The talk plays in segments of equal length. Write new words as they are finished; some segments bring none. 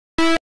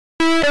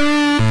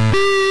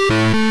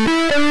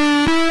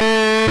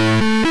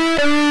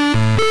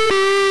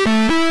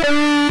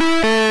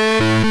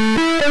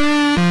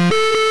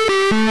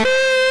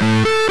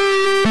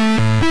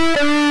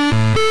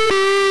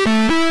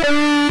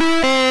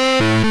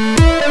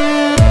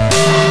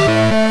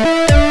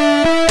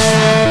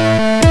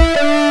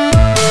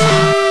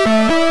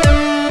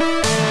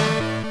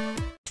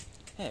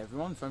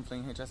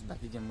FFHS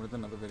back again with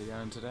another video,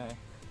 and today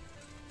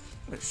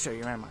I'm going to show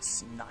you around my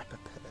sniper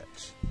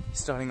perch.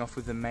 Starting off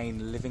with the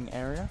main living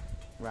area.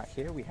 Right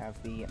here we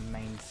have the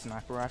main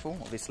sniper rifle,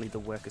 obviously the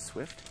Worker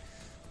Swift,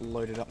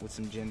 loaded up with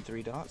some Gen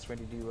 3 darts,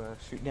 ready to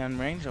shoot down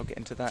range. I'll get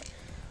into that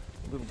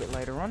a little bit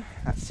later on.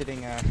 That's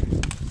sitting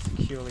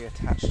securely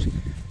attached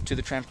to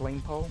the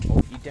trampoline pole.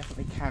 You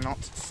definitely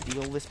cannot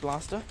steal this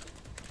blaster.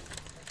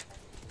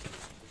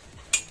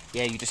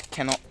 Yeah, you just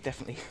cannot,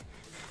 definitely.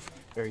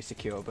 Very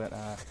secure, but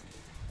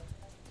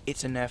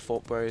it's a Nerf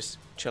Fort Bros,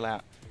 chill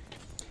out.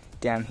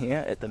 Down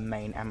here at the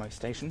main ammo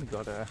station, we've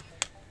got a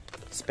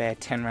spare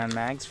 10 round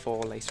mags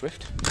for Lay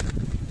Swift,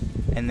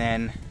 and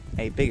then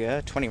a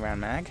bigger 20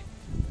 round mag,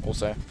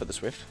 also for the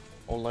Swift,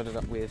 all loaded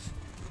up with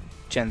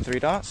Gen 3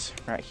 darts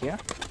right here,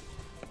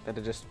 that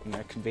are just, you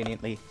know,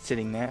 conveniently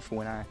sitting there for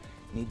when I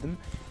need them.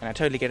 And I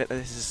totally get it that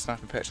this is a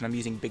sniper perch and I'm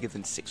using bigger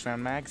than 6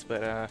 round mags,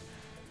 but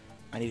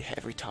I need to hit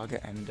every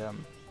target, and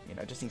you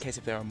know, just in case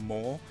if there are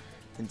more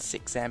than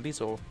 6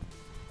 zambies, or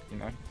you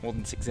know, more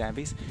than 6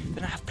 zambies,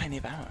 then I have plenty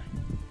of ammo.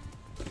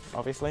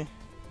 Obviously,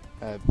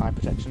 eye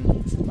protection.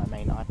 This is my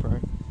main eye pro.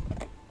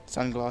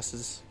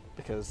 Sunglasses,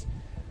 because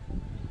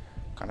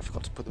I kind of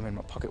forgot to put them in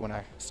my pocket when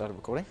I started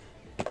recording.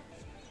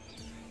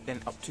 Then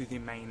up to the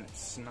main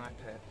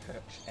sniper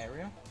perch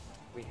area,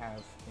 we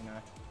have, you know,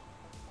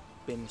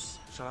 bins.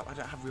 Shut up, I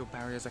don't have real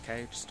barriers,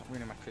 okay? Just stop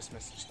ruining my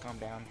Christmas, just calm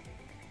down.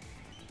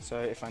 So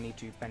if I need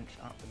to bench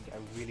up and get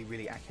a really,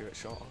 really accurate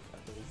shot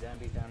of the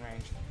zambies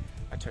downrange,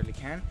 I totally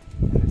can.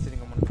 And then sitting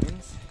on one of the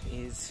bins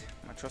is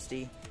my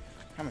trusty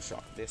hammer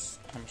shot. This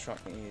hammer shot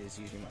is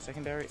usually my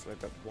secondary. It's like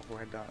the wobble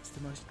head dart. It's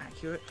the most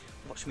accurate.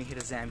 Watch me hit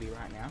a zombie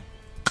right now.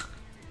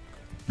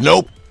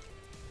 Nope.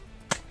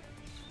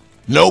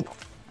 Nope.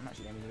 I'm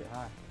actually aiming a bit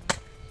high.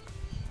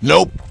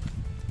 Nope.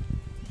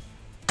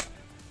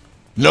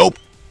 Nope.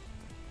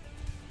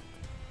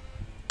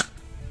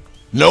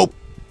 Nope.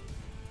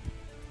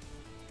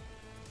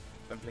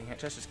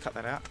 FFHS, just cut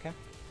that out, okay?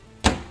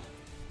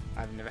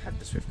 I've never had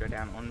the Swift go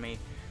down on me,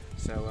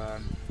 so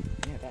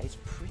yeah, that is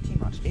pretty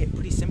much it.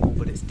 Pretty simple,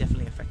 but it's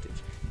definitely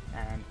effective.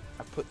 And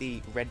I've put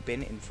the red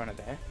bin in front of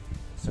there,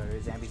 so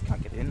zombies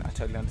can't get in. I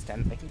totally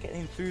understand. They can get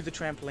in through the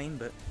trampoline,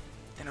 but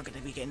they're not going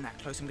to be getting that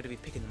close. I'm going to be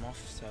picking them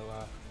off, so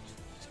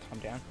just calm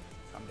down,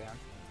 calm down.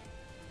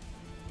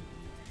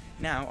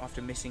 Now,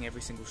 after missing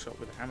every single shot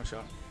with a hammer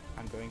shot,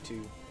 I'm going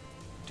to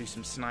do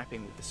some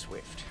sniping with the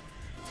Swift.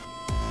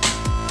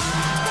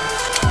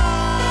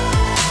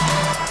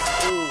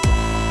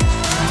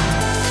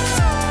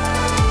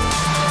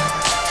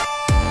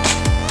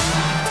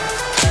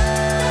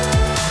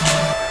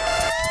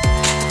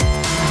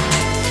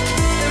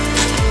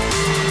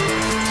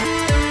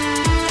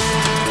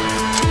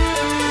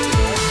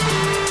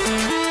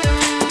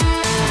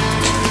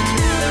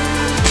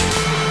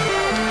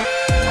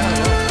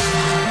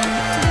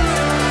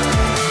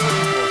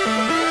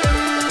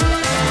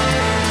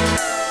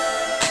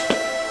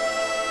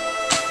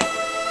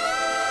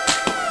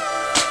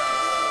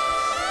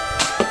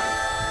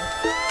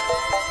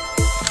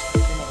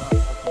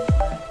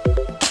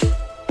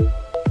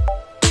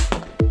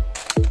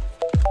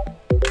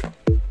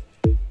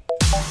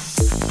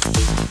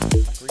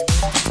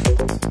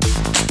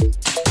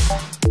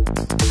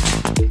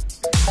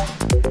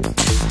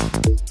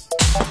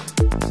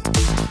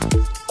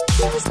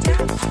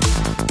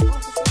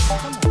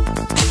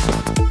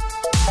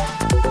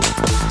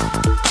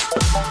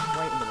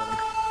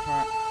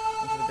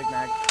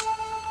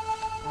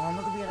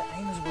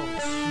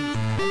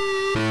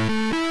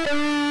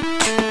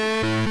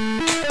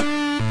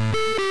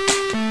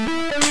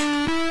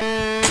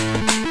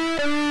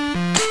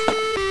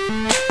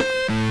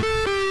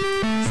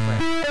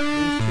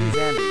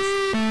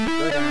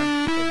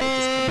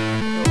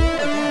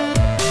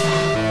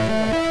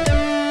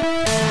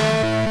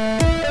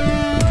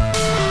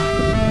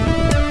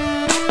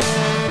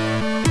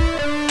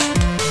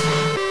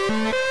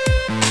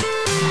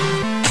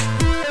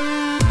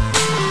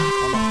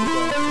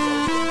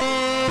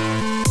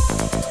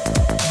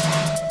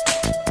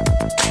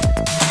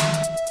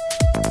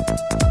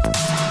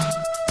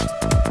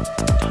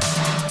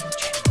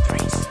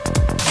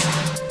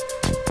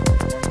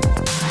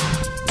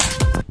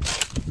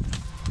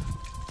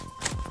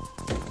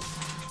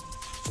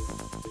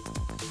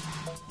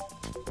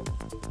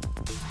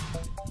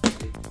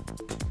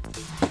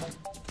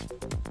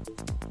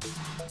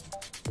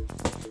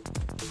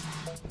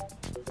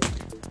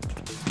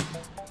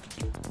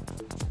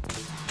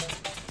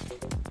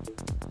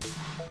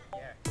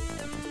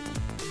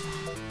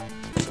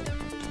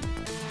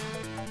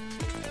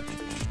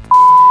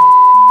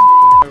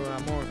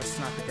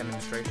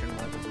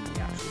 Rather than the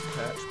actual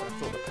perch, but I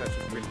thought the perch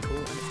was really cool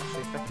and it's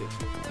actually effective.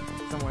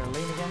 Somewhere to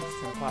lean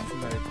against, and apart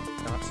from the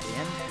darts at the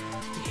end,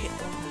 we hit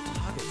all the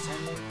targets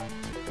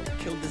and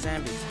killed the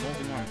zombies more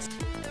than once.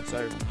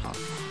 So half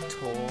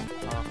tour,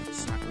 half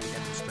sniper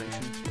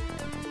demonstration.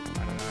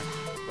 I don't know,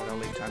 but I'll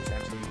leave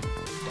timestamps in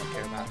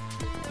care about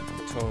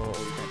the tour, or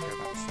you don't care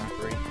about the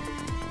snipery.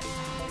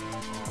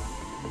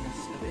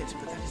 That's it,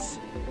 but that is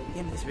the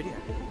end of this video.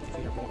 If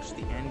you have watched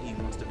the end, you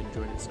must have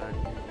enjoyed it, so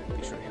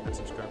be sure to hit that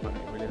subscribe button.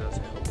 It really does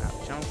help out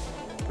the channel.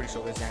 Pretty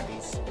sure there's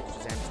zambies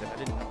that I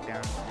didn't knock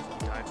down because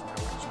I died from my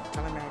action.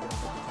 Telling me I don't know.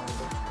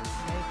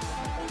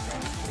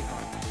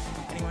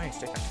 Anyway,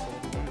 stay back to